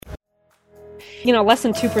less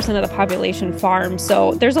than 2% of the population farm.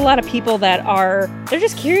 So there's a lot of people they're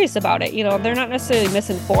just curious about it. They're not necessarily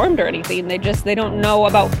misinformed or anything. They don't know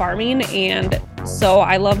about farming. And so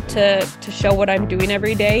I love to show what I'm doing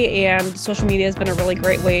every day. And social media has been a really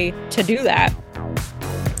great way to do that.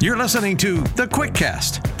 You're listening to The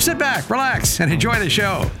QuickCast. Sit back, relax, and enjoy the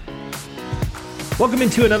show. Welcome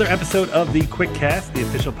into another episode of The QuickCast, the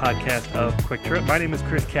official podcast of Quick Trip. My name is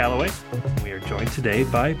Chris Calloway. We are joined today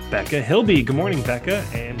by Becca Hilby. Good morning, Becca,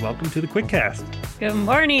 and welcome to The QuickCast. Good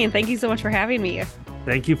morning. Thank you so much for having me.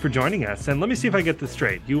 Thank you for joining us. And let me see if I get this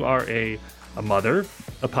straight. You are a mother,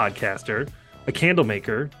 a podcaster, a candle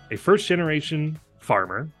maker, a first-generation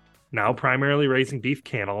farmer, now primarily raising beef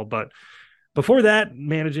cattle, but before that,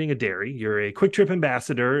 managing a dairy. You're a Quick Trip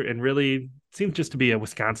ambassador and really seems just to be a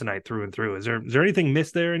Wisconsinite through and through. Is there anything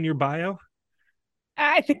missed there in your bio?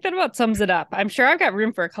 I think that about sums it up. I'm sure I've got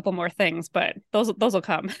room for a couple more things, but those will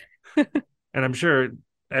come. And I'm sure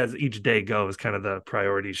as each day goes, kind of the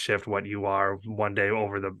priorities shift what you are one day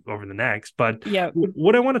over the next. But yeah,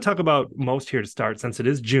 what I want to talk about most here to start, since it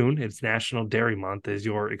is June, it's National Dairy Month, is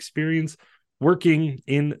your experience working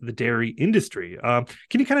in the dairy industry.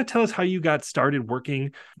 Can you kind of tell us how you got started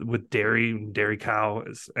working with dairy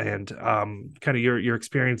cows, and kind of your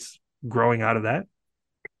experience growing out of that?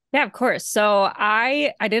 Yeah, of course. So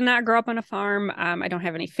I did not grow up on a farm. I don't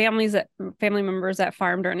have any family members that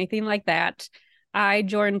farmed or anything like that. I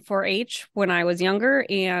joined 4-H when I was younger,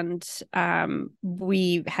 and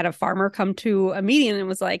we had a farmer come to a meeting and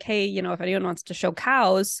was like, hey, if anyone wants to show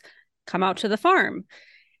cows, come out to the farm.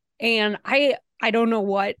 And I don't know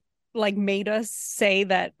what made us say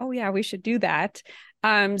that, oh yeah, we should do that.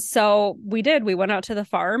 So we did. We went out to the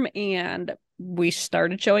farm and we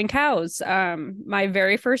started showing cows. My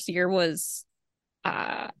very first year was,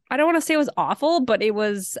 I don't want to say it was awful, but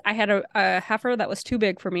I had a heifer that was too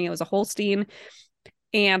big for me. It was a Holstein.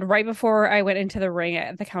 And right before I went into the ring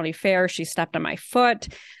at the county fair, she stepped on my foot.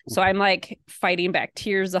 So I'm fighting back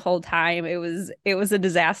tears the whole time. It was a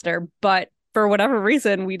disaster, but for whatever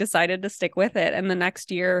reason, we decided to stick with it. And the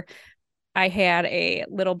next year I had a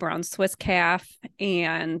little brown Swiss calf,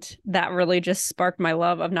 and that really just sparked my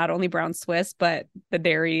love of not only brown Swiss, but the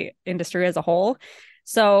dairy industry as a whole.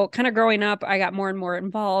 So kind of growing up, I got more and more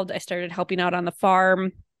involved. I started helping out on the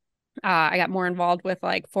farm. I got more involved with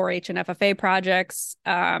 4-H and FFA projects,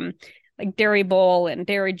 like Dairy Bowl and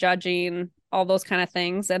dairy judging, all those kind of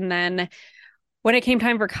things. And then when it came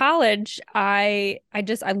time for college, I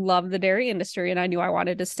love the dairy industry and I knew I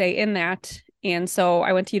wanted to stay in that. And so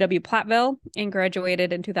I went to UW-Platteville and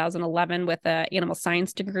graduated in 2011 with an animal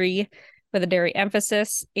science degree with a dairy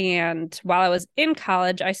emphasis. And while I was in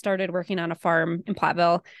college, I started working on a farm in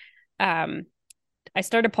Platteville. I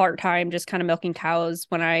started part-time, just kind of milking cows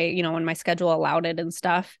when when my schedule allowed it and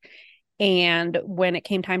stuff. And when it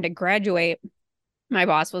came time to graduate, my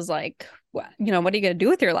boss was like, what are you going to do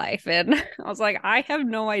with your life? And I was like, I have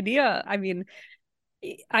no idea. I mean,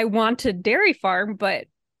 I want to dairy farm, but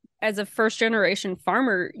as a first generation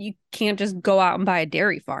farmer, you can't just go out and buy a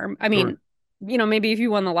dairy farm. I mean, sure, maybe if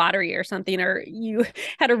you won the lottery or something, or you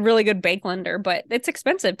had a really good bank lender, but it's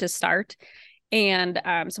expensive to start. And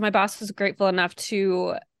so my boss was grateful enough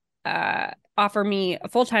to offer me a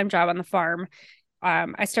full-time job on the farm.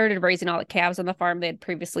 I started raising all the calves on the farm. They had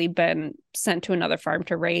previously been sent to another farm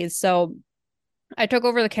to raise. So I took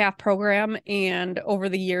over the calf program, and over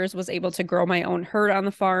the years was able to grow my own herd on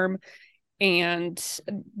the farm. And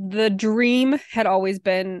the dream had always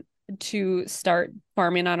been to start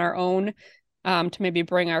farming on our own, to maybe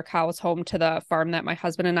bring our cows home to the farm that my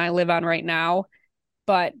husband and I live on right now.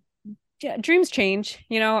 But yeah, dreams change.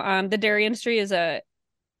 The dairy industry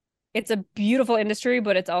it's a beautiful industry,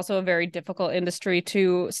 but it's also a very difficult industry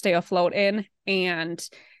to stay afloat in. And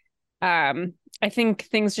I think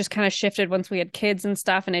things just kind of shifted once we had kids and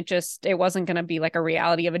stuff, and it wasn't going to be like a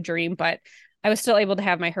reality of a dream, but I was still able to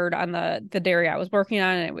have my herd on the dairy I was working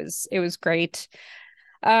on, and it was great.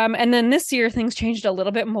 And then this year things changed a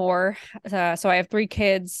little bit more. So I have 3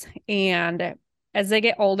 kids, and as they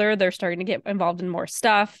get older, they're starting to get involved in more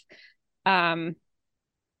stuff. My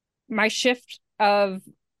shift of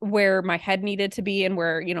where my head needed to be and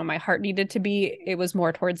where, my heart needed to be, it was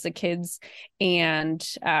more towards the kids. And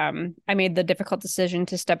I made the difficult decision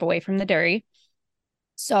to step away from the dairy.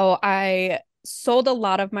 So I sold a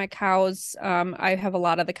lot of my cows. I have a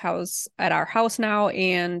lot of the cows at our house now.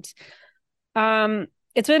 And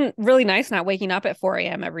it's been really nice not waking up at 4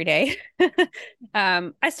 a.m. every day.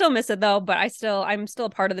 I still miss it though, but I'm still a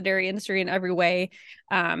part of the dairy industry in every way.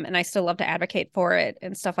 And I still love to advocate for it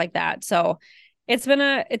and stuff like that. So it's been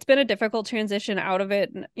a difficult transition out of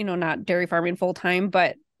it, not dairy farming full time,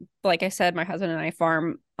 but like I said, my husband and I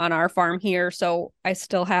farm on our farm here, so I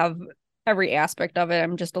still have every aspect of it.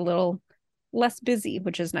 I'm just a little less busy,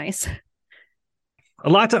 which is nice. A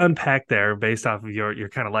lot to unpack there based off of your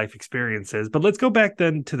kind of life experiences. But let's go back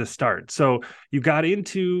then to the start. So you got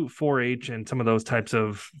into 4-H and some of those types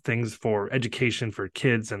of things for education for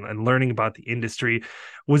kids and learning about the industry.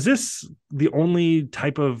 Was this the only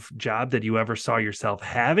type of job that you ever saw yourself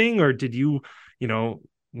having, or did you,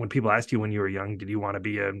 when people asked you when you were young, did you want to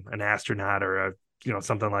be an astronaut or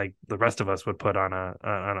something like the rest of us would put on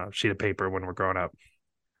a sheet of paper when we're growing up?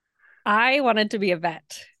 I wanted to be a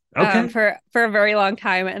vet Okay. for a very long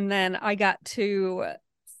time, and then I got to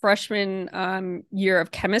freshman year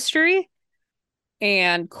of chemistry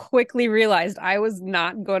and quickly realized I was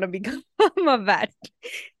not going to become a vet.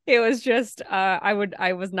 It was just I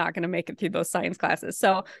was not going to make it through those science classes.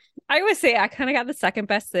 So I always say I kind of got the second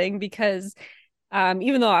best thing because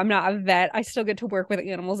even though I'm not a vet, I still get to work with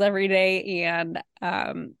animals every day, and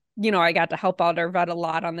I got to help out our vet a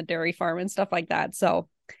lot on the dairy farm and stuff like that. So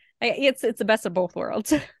it's the best of both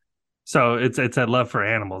worlds. So it's that love for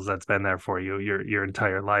animals that's been there for you your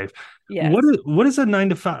entire life. What Yes. is what is a 9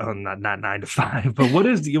 to 5? Oh, not 9 to 5, but what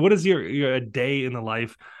is your a day in the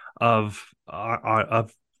life of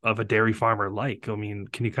of a dairy farmer like? I mean,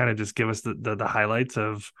 can you kind of just give us the highlights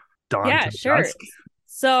of dawn Yeah, to sure. dusk?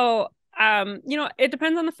 So, it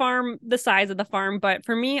depends on the farm, the size of the farm, but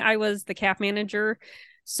for me, I was the calf manager.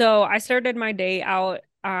 So I started my day out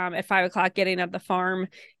at 5 o'clock, getting at the farm,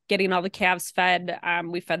 getting all the calves fed.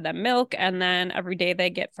 We fed them milk, and then every day they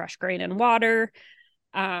get fresh grain and water.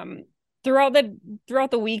 Um, throughout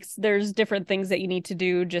the weeks, there's different things that you need to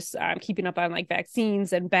do, just keeping up on like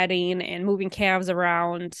vaccines and bedding and moving calves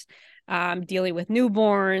around, dealing with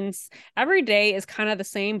newborns. Every day is kind of the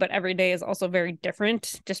same, but every day is also very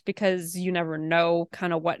different just because you never know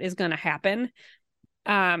kind of what is going to happen.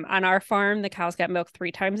 On our farm, the cows got milked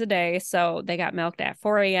 3 times a day. So they got milked at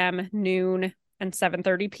 4 a.m., noon, and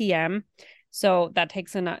 7:30 p.m. So that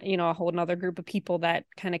takes in a whole nother group of people that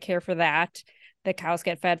kind of care for that. The cows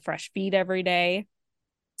get fed fresh feed every day.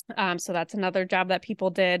 So that's another job that people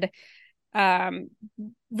did. Um,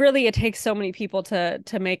 Really, it takes so many people to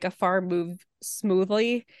make a farm move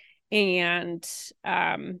smoothly, and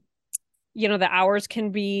the hours can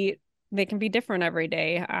be different every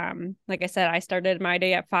day. Like I said, I started my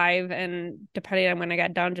day at 5, and depending on when I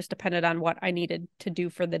got done, just depended on what I needed to do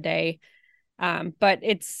for the day. But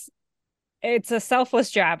it's a selfless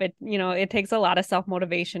job. It takes a lot of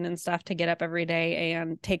self-motivation and stuff to get up every day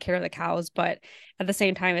and take care of the cows, but at the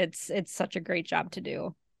same time, it's such a great job to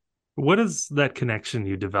do. What is that connection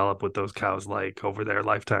you develop with those cows like over their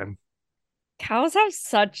lifetime? Cows have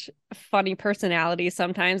such funny personalities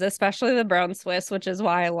sometimes, especially the brown Swiss, which is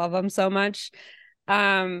why I love them so much.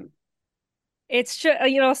 Um, it's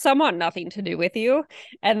just, some want nothing to do with you.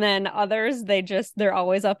 And then others, they're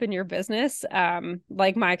always up in your business.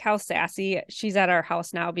 Like my cow, Sassy, she's at our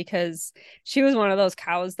house now because she was one of those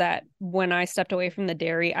cows that when I stepped away from the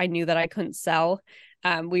dairy, I knew that I couldn't sell.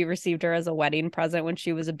 We received her as a wedding present when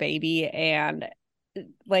she was a baby, and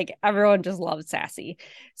like everyone just loves Sassy.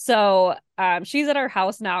 So she's at our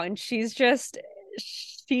house now, and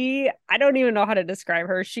I don't even know how to describe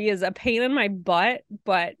her. She is a pain in my butt,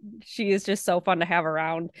 but she is just so fun to have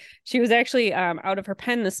around. She was actually out of her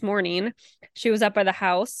pen this morning. She was up by the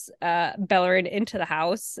house, bellowing into the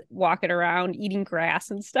house, walking around, eating grass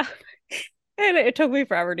and stuff. And it took me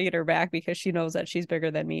forever to get her back because she knows that she's bigger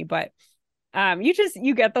than me. But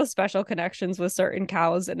you get those special connections with certain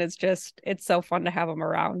cows, and it's so fun to have them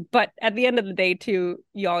around. But at the end of the day too,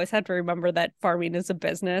 you always have to remember that farming is a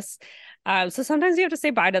business. So sometimes you have to say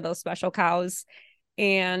bye to those special cows,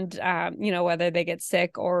 and whether they get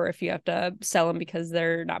sick or if you have to sell them because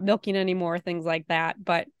they're not milking anymore, things like that.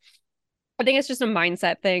 But I think it's just a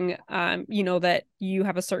mindset thing. That you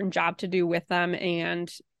have a certain job to do with them,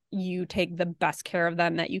 and you take the best care of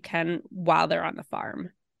them that you can while they're on the farm.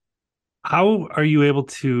 How are you able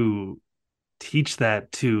to teach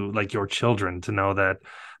that to like your children to know that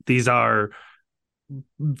these are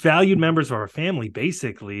valued members of our family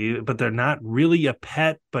basically, but they're not really a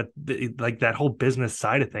pet, but like that whole business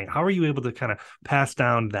side of thing? How are you able to kind of pass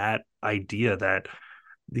down that idea that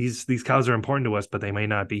these cows are important to us, but they may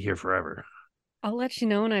not be here forever? I'll let you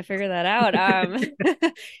know when I figure that out.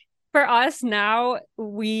 For us now,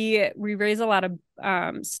 we raise a lot of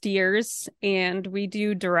steers, and we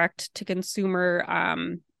do direct to consumer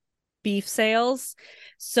beef sales.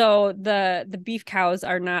 So the beef cows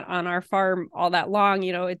are not on our farm all that long.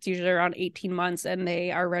 It's usually around 18 months, and they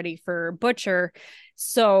are ready for butcher.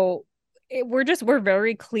 So we're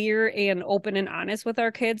very clear and open and honest with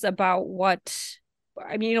our kids about what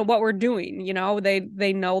I mean, what we're doing,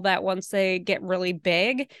 they know that once they get really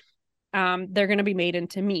big, they're going to be made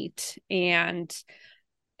into meat. And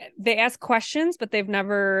they ask questions, but they've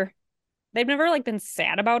never like been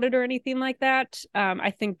sad about it or anything like that.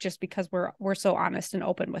 I think just because we're so honest and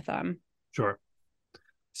open with them. Sure.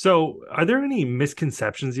 So, are there any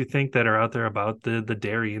misconceptions you think that are out there about the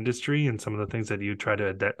dairy industry and some of the things that you try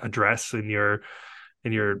to address in your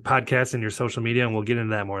podcast and your social media? And we'll get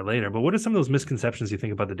into that more later. But what are some of those misconceptions you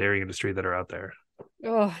think about the dairy industry that are out there?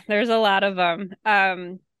 Oh, there's a lot of them.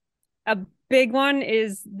 A big one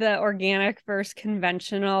is the organic versus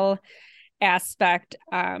conventional aspect.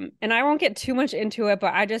 And I won't get too much into it,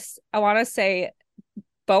 but I want to say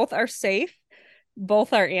both are safe.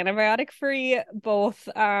 Both are antibiotic free. Both,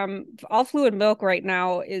 all fluid milk right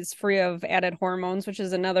now is free of added hormones, which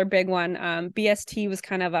is another big one. BST was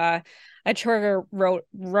kind of a trigger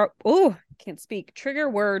trigger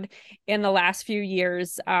word in the last few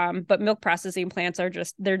years. But milk processing plants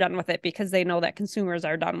they're done with it because they know that consumers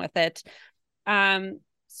are done with it.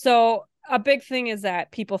 So a big thing is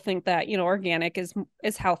that people think that, organic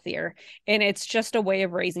is healthier, and it's just a way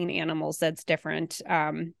of raising animals that's different.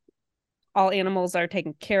 All animals are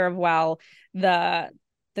taken care of well. The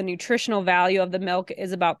nutritional value of the milk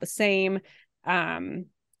is about the same. And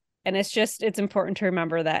it's important to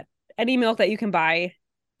remember that any milk that you can buy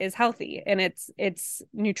is healthy, and it's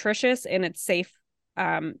nutritious, and it's safe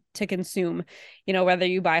to consume, whether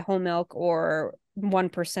you buy whole milk or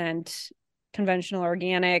 1% conventional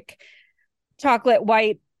organic, chocolate,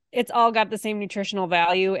 white, it's all got the same nutritional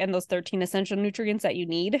value and those 13 essential nutrients that you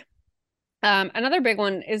need. Another big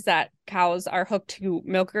one is that cows are hooked to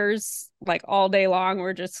milkers like all day long.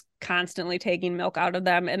 We're just constantly taking milk out of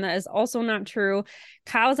them. And that is also not true.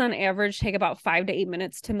 Cows on average take about 5 to 8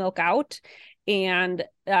 minutes to milk out. And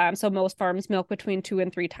so most farms milk between 2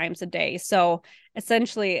 and 3 times a day. So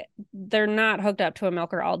essentially, they're not hooked up to a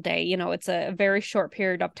milker all day. It's a very short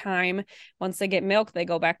period of time. Once they get milk, they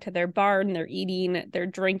go back to their barn. They're eating, they're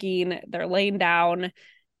drinking, they're laying down.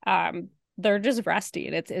 They're just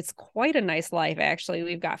resting. It's quite a nice life, actually.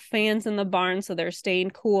 We've got fans in the barn, so they're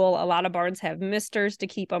staying cool. A lot of barns have misters to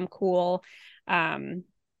keep them cool. And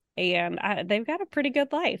they've got a pretty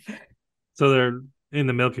good life. So they're in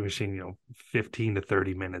the milking machine, 15 to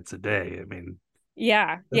 30 minutes a day. I mean,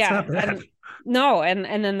 that's not bad.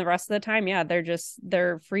 And then the rest of the time,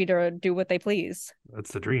 they're free to do what they please.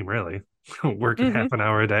 That's the dream, really. Working half an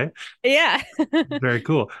hour a day. Yeah. Very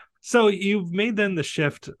cool. So you've made then the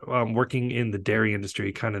shift, working in the dairy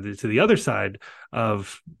industry, kind of to the other side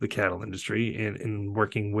of the cattle industry, in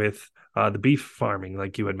working with the beef farming,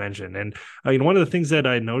 like you had mentioned. And one of the things that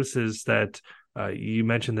I noticed is that you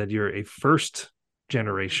mentioned that you're a first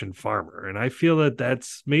generation farmer, and I feel that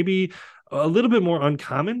that's maybe a little bit more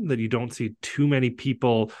uncommon, that you don't see too many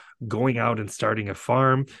people going out and starting a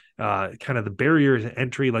farm. Kind of the barrier to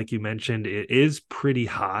entry, like you mentioned, it is pretty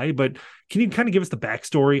high. But can you kind of give us the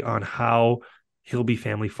backstory on how Hilby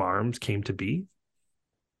Family Farms came to be?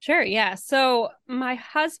 Sure. Yeah. So my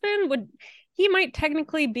husband he might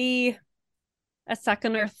technically be a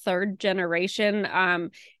second or third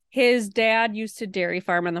generation. His dad used to dairy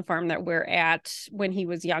farm on the farm that we're at when he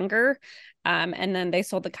was younger. And then they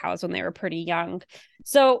sold the cows when they were pretty young.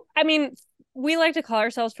 So, I mean, we like to call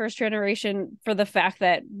ourselves first generation for the fact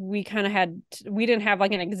that we didn't have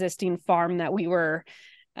like an existing farm that we were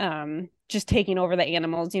just taking over the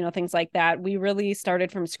animals, things like that. We really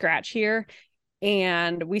started from scratch here.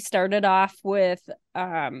 And we started off with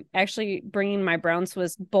actually bringing my brown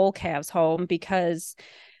Swiss bull calves home because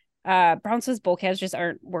brown Swiss bull calves just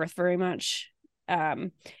aren't worth very much.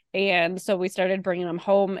 And so we started bringing them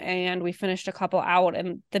home, and we finished a couple out,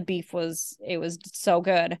 and the beef was so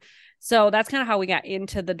good. So that's kind of how we got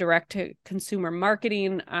into the direct to consumer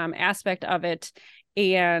marketing aspect of it.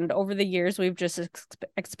 And over the years, we've just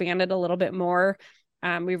expanded a little bit more.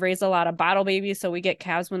 We've raised a lot of bottle babies. So we get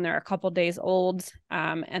calves when they're a couple days old,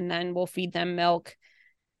 and then we'll feed them milk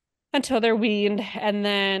until they're weaned. And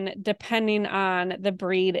then depending on the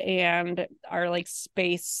breed and our like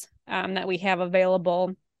space that we have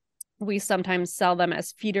available, we sometimes sell them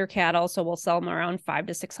as feeder cattle. So we'll sell them around 500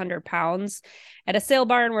 to 600 pounds at a sale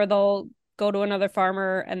barn where they'll go to another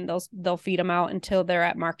farmer and they'll feed them out until they're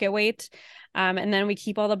at market weight. And then we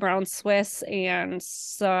keep all the brown Swiss and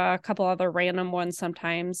a couple other random ones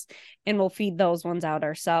sometimes, and we'll feed those ones out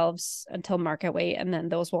ourselves until market weight. And then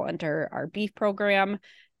those will enter our beef program.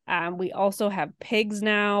 We also have pigs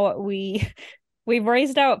now. We've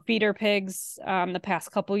raised out feeder pigs the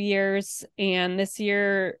past couple years, and this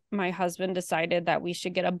year my husband decided that we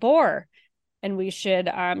should get a boar, and we should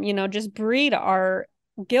just breed our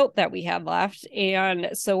gilt that we had left. And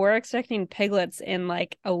so we're expecting piglets in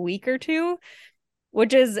like a week or two,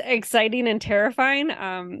 which is exciting and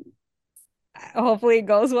terrifying. Hopefully it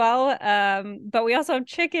goes well. But we also have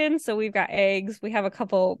chicken, so we've got eggs. We have a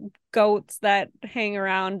couple goats that hang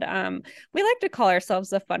around. We like to call ourselves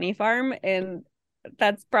the funny farm, and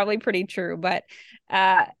that's probably pretty true. But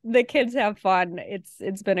the kids have fun.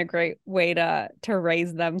 It's been a great way to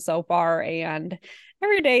raise them so far, and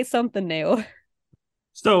every day something new.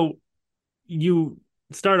 So you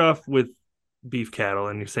start off with beef cattle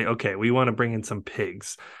and you say, okay, we want to bring in some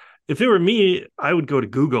pigs. If it were me, I would go to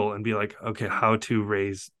Google and be like, okay, how to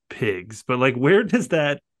raise pigs. But like, where does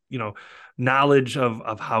that, knowledge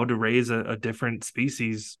of how to raise a different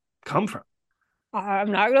species come from?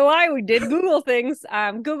 I'm not gonna lie, we did Google things.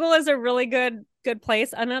 Google is a really good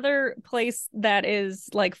place. Another place that is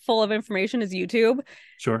like full of information is YouTube.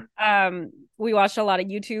 Sure. We watched a lot of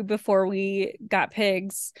YouTube before we got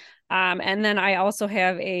pigs. And then I also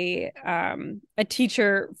have a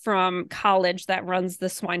teacher from college that runs the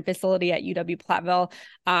swine facility at UW Platteville.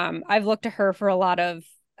 I've looked to her for a lot of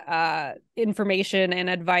information and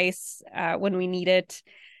advice when we need it.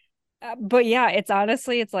 But yeah,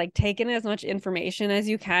 it's like taking as much information as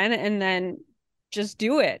you can and then just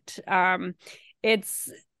do it.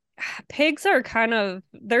 It's Pigs are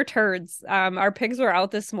they're turds. Our pigs were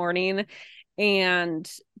out this morning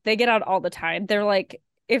and they get out all the time. They're like,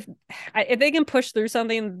 if they can push through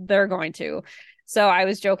something, they're going to. So I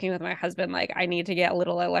was joking with my husband, like, I need to get a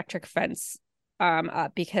little electric fence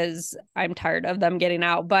up because I'm tired of them getting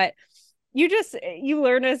out. But you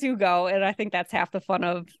learn as you go, and I think that's half the fun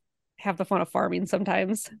of farming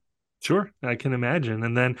sometimes. Sure, I can imagine.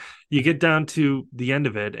 And then you get down to the end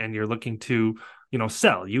of it and you're looking to,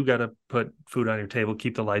 sell. You got to put food on your table,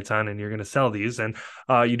 keep the lights on, and you're going to sell these. And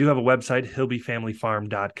you do have a website,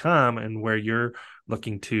 hilbyfamilyfarm.com, and where you're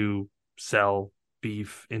looking to sell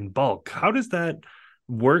beef in bulk. How does that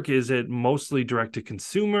work? Is it mostly direct to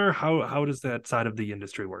consumer? How does that side of the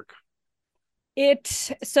industry work?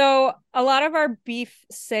 So a lot of our beef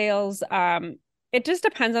sales, it just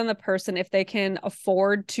depends on the person if they can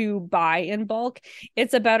afford to buy in bulk.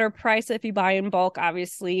 It's a better price if you buy in bulk,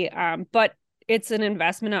 obviously, but it's an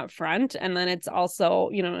investment up front, and then it's also,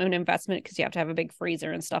 an investment because you have to have a big freezer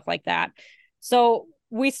and stuff like that. So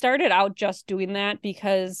we started out just doing that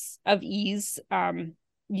because of ease.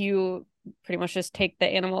 You pretty much just take the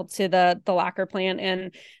animal to the locker plant,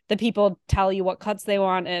 and the people tell you what cuts they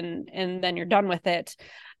want, and then you're done with it.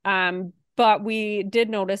 But we did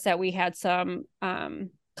notice that we had some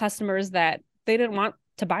customers that they didn't want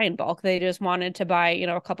to buy in bulk. They just wanted to buy,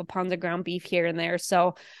 a couple pounds of ground beef here and there.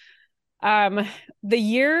 So the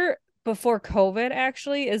year before COVID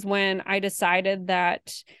actually is when I decided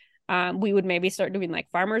that we would maybe start doing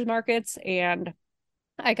like farmers markets, and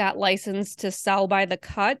I got licensed to sell by the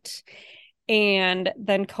cut. And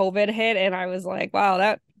then COVID hit, and I was like, wow,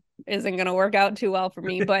 that isn't going to work out too well for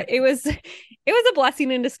me. But it was a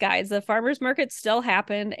blessing in disguise. The farmers market still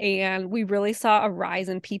happened, and we really saw a rise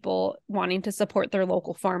in people wanting to support their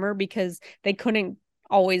local farmer because they couldn't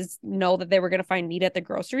always know that they were going to find meat at the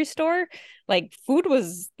grocery store. Like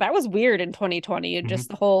that was weird in 2020, and just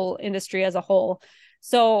the whole industry as a whole.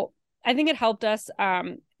 So I think it helped us.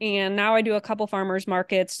 And now I do a couple farmers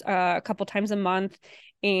markets a couple times a month,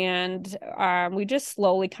 and we just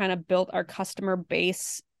slowly kind of built our customer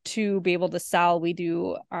base to be able to sell. We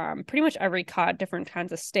do pretty much every cut, different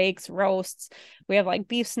kinds of steaks, roasts. We have like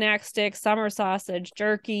beef snack sticks, summer sausage,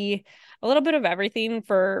 jerky, a little bit of everything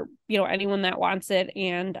for, anyone that wants it.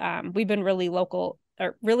 And we've been really blessed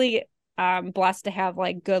to have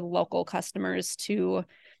like good local customers to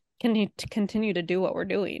continue to do what we're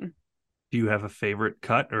doing. Do you have a favorite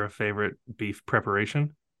cut or a favorite beef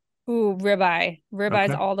preparation? Ooh, ribeye.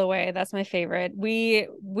 Ribeye's Okay. all the way. That's my favorite. We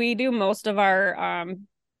do most of our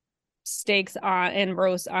steaks on and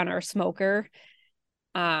roast on our smoker.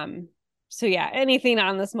 So yeah, anything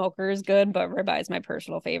on the smoker is good, but ribeye is my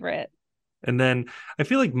personal favorite. And then I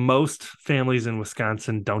feel like most families in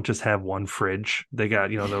Wisconsin don't just have one fridge. They got,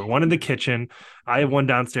 the one in the kitchen. I have one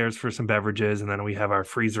downstairs for some beverages, and then we have our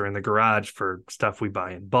freezer in the garage for stuff we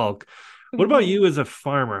buy in bulk. What about you as a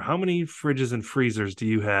farmer? How many fridges and freezers do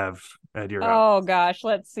you have at your house? Oh gosh,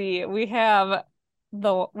 let's see. We have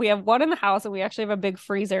one in the house, and we actually have a big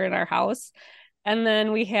freezer in our house. And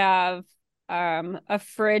then we have a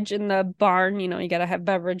fridge in the barn. You got to have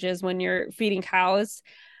beverages when you're feeding cows.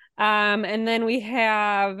 And then we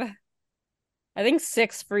have, I think,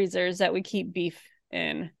 6 freezers that we keep beef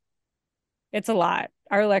in. It's a lot.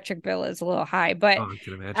 Our electric bill is a little high, but Oh, I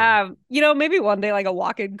can imagine. maybe one day like a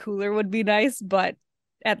walk-in cooler would be nice, but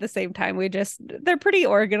at the same time, they're pretty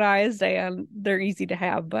organized and they're easy to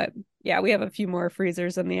have. But yeah, we have a few more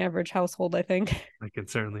freezers than the average household, I think. I can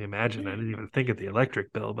certainly imagine. I didn't even think of the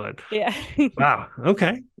electric bill, but Yeah. wow.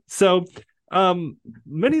 Okay. So,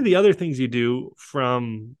 many of the other things you do,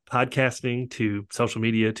 from podcasting to social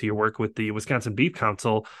media to your work with the Wisconsin Beef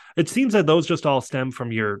Council, it seems that those just all stem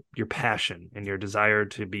from your passion and your desire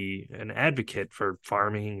to be an advocate for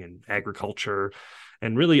farming and agriculture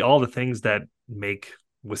and really all the things that make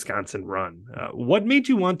Wisconsin run. What made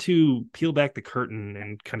you want to peel back the curtain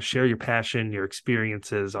and kind of share your passion, your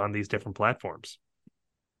experiences on these different platforms?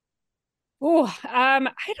 Oh, I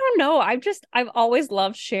don't know. I've always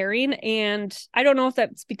loved sharing, and I don't know if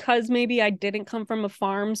that's because maybe I didn't come from a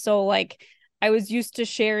farm, so like I was used to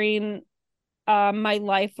sharing my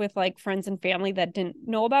life with like friends and family that didn't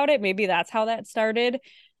know about it. Maybe that's how that started.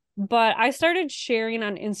 But I started sharing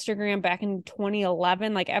on Instagram back in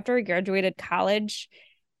 2011, like after I graduated college.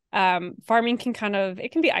 Farming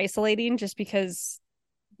it can be isolating just because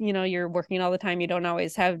you're working all the time. You don't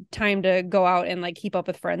always have time to go out and like keep up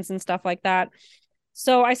with friends and stuff like that.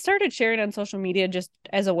 So I started sharing on social media just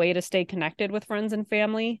as a way to stay connected with friends and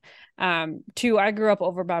family. I grew up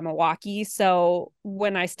over by Milwaukee, so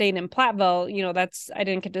when I stayed in Platteville, I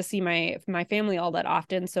didn't get to see my family all that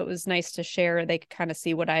often, so it was nice to share. They could kind of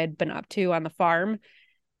see what I had been up to on the farm.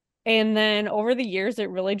 And then over the years, it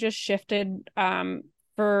really just shifted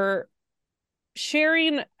for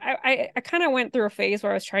sharing. I kind of went through a phase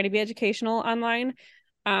where I was trying to be educational online,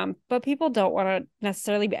 but people don't want to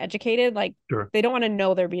necessarily be educated. Like, Sure. they don't want to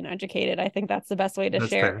know they're being educated. I think that's the best way to That's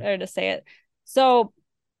share fair. or to say it. So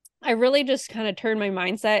I really just kind of turned my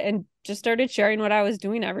mindset and just started sharing what I was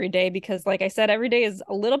doing every day, because like I said, every day is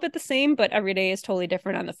a little bit the same, but every day is totally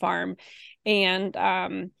different on the farm. And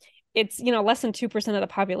it's less than 2% of the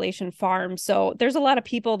population farm, so there's a lot of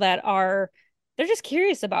people that are they're just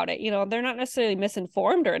curious about it. They're not necessarily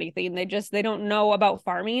misinformed or anything. They don't know about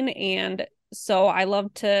farming. And so I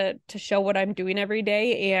love to show what I'm doing every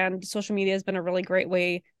day. And social media has been a really great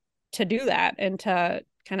way to do that and to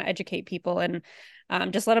kind of educate people and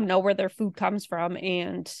just let them know where their food comes from.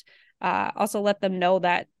 And also let them know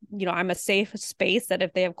that, I'm a safe space, that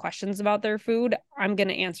if they have questions about their food, I'm going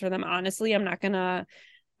to answer them honestly. I'm not gonna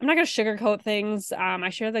sugarcoat things. I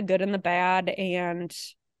share the good and the bad, and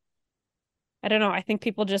I don't know. I think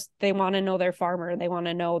people they want to know their farmer. They want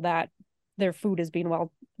to know that their food is being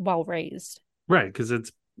well raised. Right, because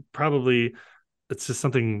it's just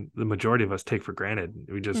something the majority of us take for granted.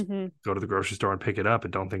 We just Mm-hmm. go to the grocery store and pick it up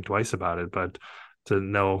and don't think twice about it. But to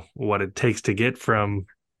know what it takes to get from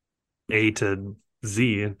A to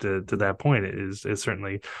Z to that point is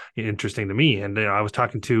certainly interesting to me. And I was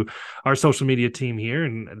talking to our social media team here,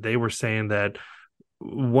 and they were saying that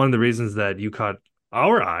one of the reasons that you caught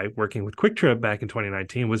our eye working with Quick Trip back in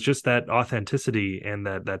 2019 was just that authenticity and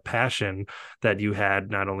that passion that you had,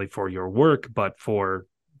 not only for your work but for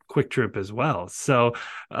Quick Trip as well. So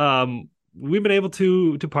we've been able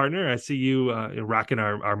to partner. I see you rocking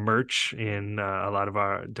our merch in a lot of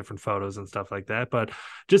our different photos and stuff like that. But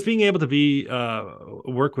just being able to be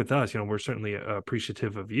work with us, we're certainly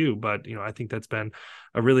appreciative of you. But I think that's been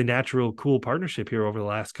a really natural, cool partnership here over the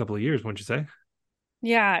last couple of years, wouldn't you say?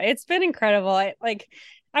 Yeah, it's been incredible. I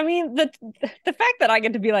mean, the fact that I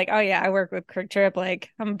get to be like, oh yeah, I work with Quick Trip, like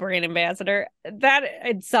I'm a brand ambassador, that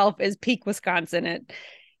itself is peak Wisconsin.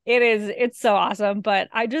 It's so awesome. But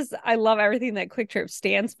I love everything that Quick Trip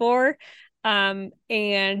stands for. And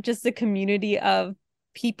just the community of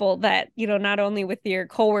people that, not only with your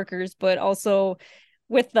coworkers, but also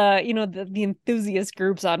with the enthusiast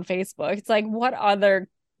groups on Facebook. It's like, what other,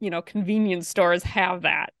 convenience stores have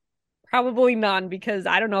that? Probably none, because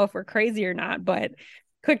I don't know if we're crazy or not, but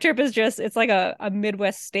Quick Trip it's like a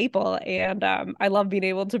Midwest staple. And I love being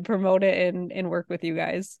able to promote it and work with you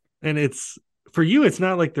guys. And it's for you, it's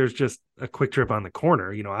not like there's just a Quick Trip on the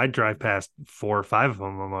corner. I drive past 4 or 5 of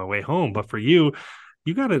them on my way home, but for you,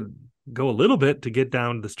 you got to go a little bit to get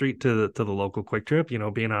down the street to the local Quick Trip.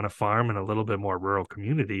 Being on a farm in a little bit more rural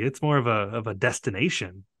community, it's more of a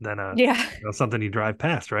destination than Yeah. something you drive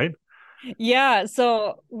past, right? Yeah.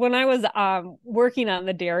 So when I was working on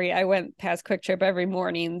the dairy, I went past Quick Trip every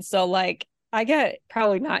morning. So like I get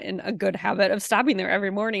probably not in a good habit of stopping there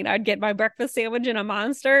every morning. I'd get my breakfast sandwich and a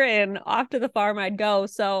monster and off to the farm I'd go.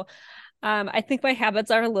 So I think my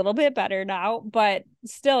habits are a little bit better now, but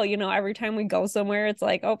still, every time we go somewhere, it's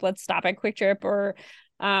like, oh, let's stop at Quick Trip. Or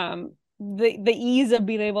the ease of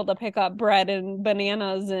being able to pick up bread and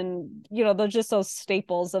bananas, and those just those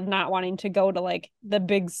staples of not wanting to go to like the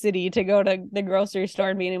big city to go to the grocery store,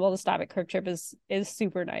 and being able to stop at Quick Trip is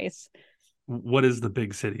super nice. What is the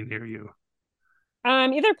big city near you?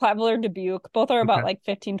 Either Platteville or Dubuque. Both are Okay. about like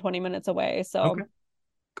 15, 20 minutes away. Okay. So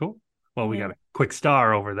Cool. Well, we yeah. got a quick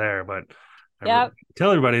star over there, but Yeah.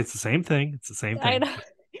 tell everybody it's the same thing. It's the same I thing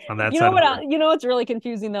on that you know side of the what river. you know what's really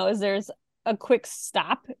confusing though is there's a quick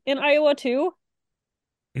stop in Iowa too,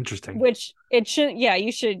 Interesting. which it shouldn't. Yeah,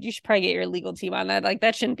 you should probably get your legal team on that. Like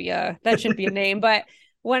that shouldn't be a name. But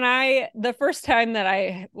when I the first time that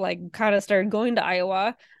I like kind of started going to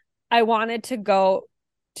Iowa, I wanted to go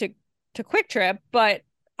to Quick Trip, but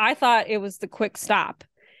I thought it was the Quick Stop.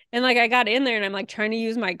 And like I got in there and I'm like trying to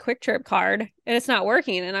use my Quick Trip card and it's not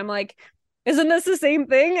working. And I'm like, isn't this the same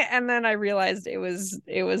thing? And then I realized it was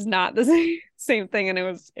not the same thing and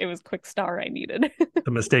it was Quick Star I needed.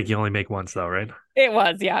 The mistake you only make once, though, right? It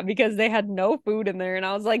was, yeah, because they had no food in there and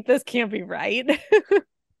I was like, this can't be right.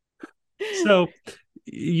 So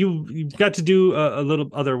you got to do a little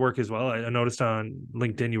other work as well. I noticed on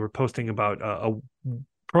LinkedIn you were posting about a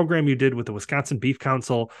program you did with the Wisconsin Beef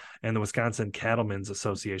Council and the Wisconsin Cattlemen's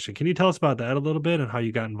Association. Can you tell us about that a little bit and how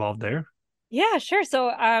you got involved there? Yeah, sure.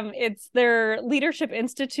 So it's their Leadership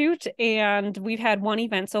Institute, and we've had one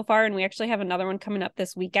event so far, and we actually have another one coming up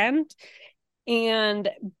this weekend. And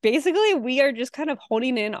basically, we are just kind of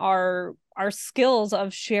honing in our skills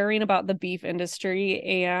of sharing about the beef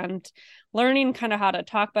industry and learning kind of how to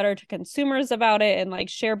talk better to consumers about it and like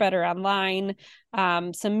share better online.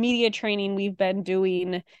 Some media training we've been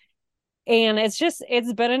doing, and it's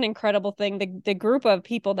been an incredible thing. The group of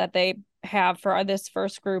people that they have for this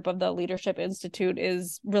first group of the Leadership Institute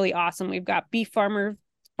is really awesome. We've got beef farmers.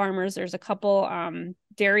 There's a couple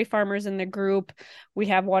dairy farmers in the group. We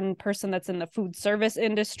have one person that's in the food service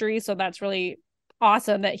industry, so that's really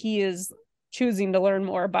awesome that he is choosing to learn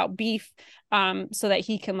more about beef, so that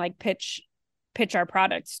he can like pitch our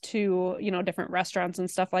products to different restaurants and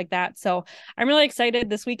stuff like that. So I'm really excited.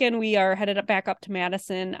 This weekend we are headed back up to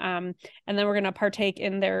Madison, and then we're going to partake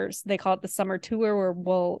in they call it the summer tour, where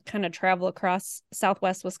we'll kind of travel across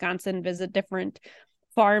Southwest Wisconsin, visit different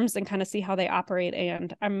farms and kind of see how they operate.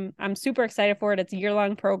 And I'm super excited for it. It's a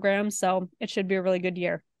year-long program, so it should be a really good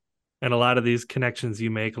year. And a lot of these connections you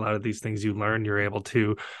make, a lot of these things you learn, you're able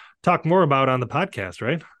to talk more about on the podcast,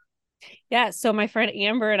 right? Yeah, so my friend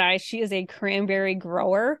Amber and she is a cranberry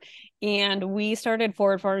grower, and we started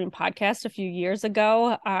Forward Farming Podcast a few years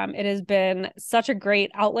ago. It has been such a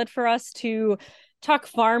great outlet for us to talk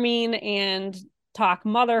farming and talk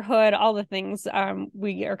motherhood, all the things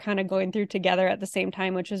we are kind of going through together at the same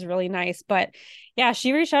time, which is really nice. But yeah,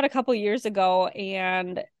 she reached out a couple years ago,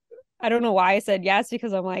 and I don't know why I said yes,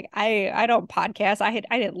 because I'm like, I don't podcast.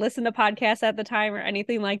 I didn't listen to podcasts at the time or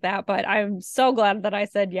anything like that, but I'm so glad that I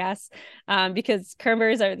said yes, because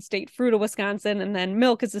cranberries are the state fruit of Wisconsin, and then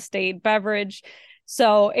milk is a state beverage.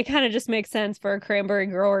 So it kind of just makes sense for a cranberry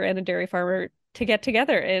grower and a dairy farmer to get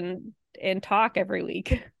together and talk every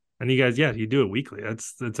week. And you guys, yeah, you do it weekly.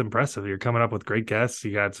 That's impressive. You're coming up with great guests.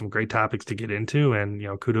 You got some great topics to get into, and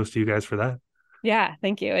kudos to you guys for that. Yeah,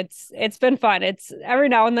 thank you. It's been fun. It's every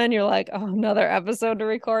now and then you're like, oh, another episode to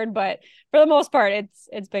record, but for the most part,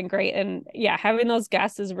 it's been great. And yeah, having those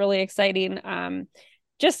guests is really exciting.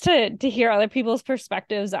 Just to hear other people's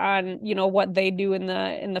perspectives on what they do in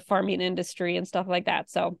the farming industry and stuff like that.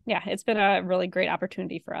 So yeah, it's been a really great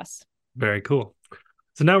opportunity for us. Very cool.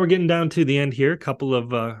 So now we're getting down to the end here. A couple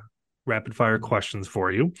of rapid fire questions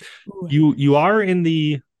for you. Ooh. You are in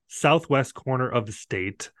the southwest corner of the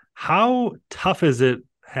state. How tough is it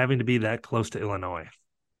having to be that close to Illinois?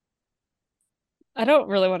 I don't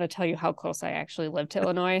really want to tell you how close I actually live to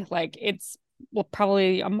Illinois. Like it's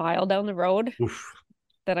probably a mile down the road. Oof.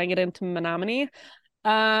 That I get into Menominee.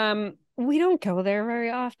 We don't go there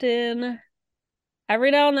very often.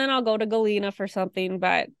 Every now and then I'll go to Galena for something,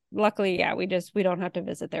 but luckily, yeah, we don't have to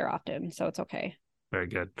visit there often, so it's okay. Very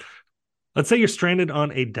good. Let's say you're stranded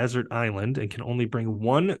on a desert island and can only bring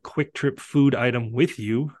one quick trip food item with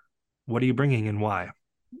you. What are you bringing and why?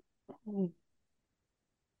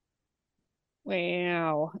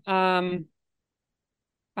 Wow. I'm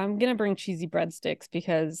gonna bring cheesy breadsticks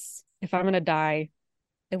because if I'm gonna die,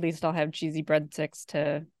 at least I'll have cheesy breadsticks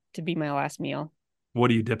to be my last meal. What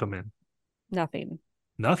do you dip them in? Nothing.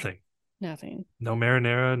 Nothing. Nothing. No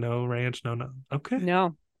marinara, no ranch, no. Okay.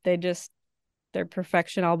 No, they're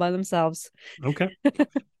perfection all by themselves. Okay.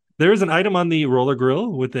 There is an item on the roller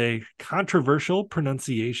grill with a controversial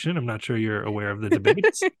pronunciation. I'm not sure you're aware of the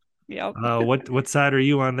debates. Yep. What side are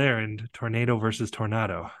you on there? And tornado versus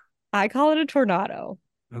tornado? I call it a tornado.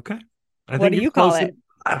 Okay. What do you call it?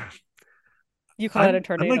 Uh, You call it a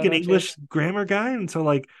tornado. I'm like an English grammar guy, and so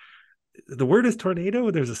like the word is tornado.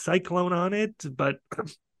 There's a cyclone on it, but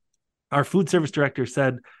our food service director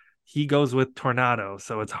said he goes with tornado,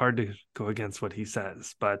 so it's hard to go against what he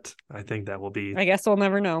says. But I think that will be. I guess we'll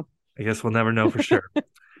never know. I guess we'll never know for sure.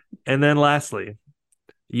 And then lastly,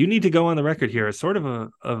 you need to go on the record here as sort of a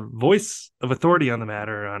voice of authority on the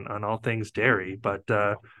matter on all things dairy, but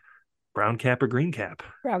brown cap or green cap?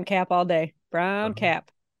 Brown cap all day. Brown cap.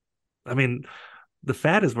 I mean, the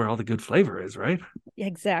fat is where all the good flavor is, right?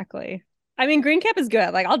 Exactly. I mean, green cap is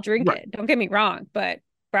good. Like, I'll drink Right. it. Don't get me wrong, but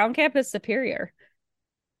brown cap is superior.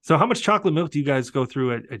 So how much chocolate milk do you guys go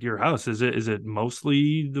through at your house? Is it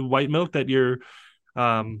mostly the white milk that you're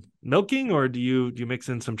milking, or do you mix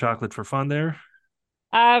in some chocolate for fun there?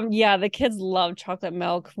 Yeah, the kids love chocolate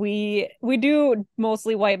milk. We do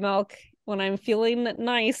mostly white milk. When I'm feeling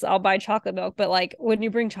nice, I'll buy chocolate milk. But like when you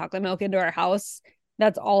bring chocolate milk into our house,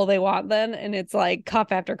 that's all they want then. And it's like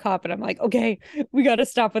cup after cup. And I'm like, okay, we got to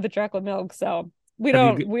stop with the chocolate milk. So we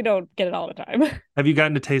don't get it all the time. Have you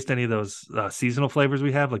gotten to taste any of those seasonal flavors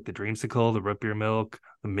we have, like the dreamsicle, the root beer milk,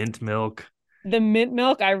 the mint milk? The mint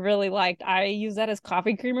milk I really liked. I used that as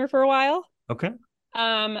coffee creamer for a while. Okay.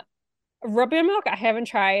 Root beer milk I haven't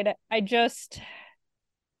tried.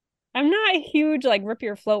 I'm not a huge like root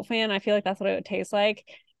beer float fan. I feel like that's what it would taste like.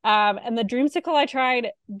 And the dreamsicle I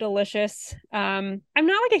tried, delicious. I'm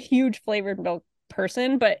not like a huge flavored milk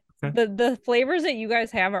person, but Okay. the flavors that you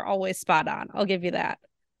guys have are always spot on. I'll give you that.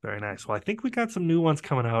 Very nice. Well, I think we got some new ones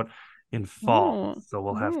coming out in fall, so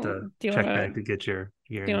we'll have to check back to get your.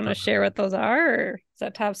 Do you want to share what those are, or is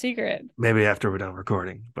that top secret? Maybe after we're done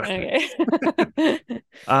recording. But Okay.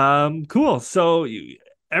 cool. So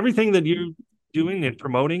everything that you're doing and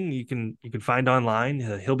promoting, you can find online,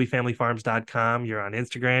 hilbyfamilyfarms.com. You're on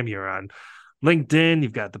Instagram, you're on LinkedIn,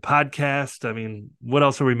 you've got the podcast. I mean, what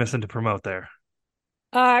else are we missing to promote there?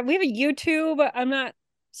 We have a YouTube. I'm not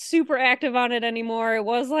super active on it anymore. It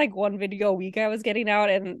was like one video a week I was getting out,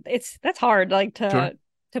 and that's hard like to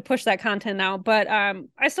push that content out. But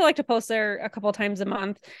I still like to post there a couple times a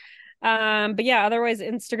month. But yeah, otherwise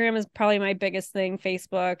Instagram is probably my biggest thing.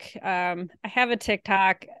 Facebook. I have a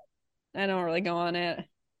TikTok. I don't really go on it.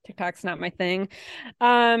 TikTok's not my thing.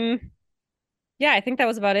 Yeah, I think that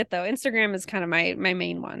was about it though. Instagram is kind of my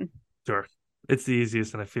main one. Sure. It's the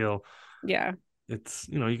easiest, and I feel it's,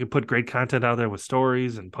 you can put great content out there with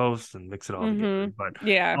stories and posts and mix it all together. But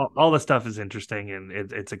yeah, all the stuff is interesting, and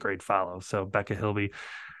it's a great follow. So Becca Hilby,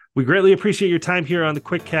 we greatly appreciate your time here on the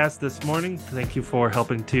Quick Cast this morning. Thank you for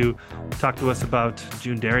helping to talk to us about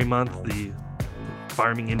June Dairy Month, the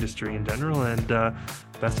farming industry in general, and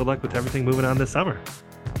best of luck with everything moving on this summer.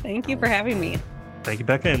 Thank you for having me. Thank you,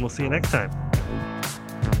 Becca, and we'll see you next time.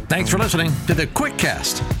 Thanks for listening to the Quick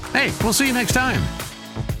Cast. Hey, we'll see you next time.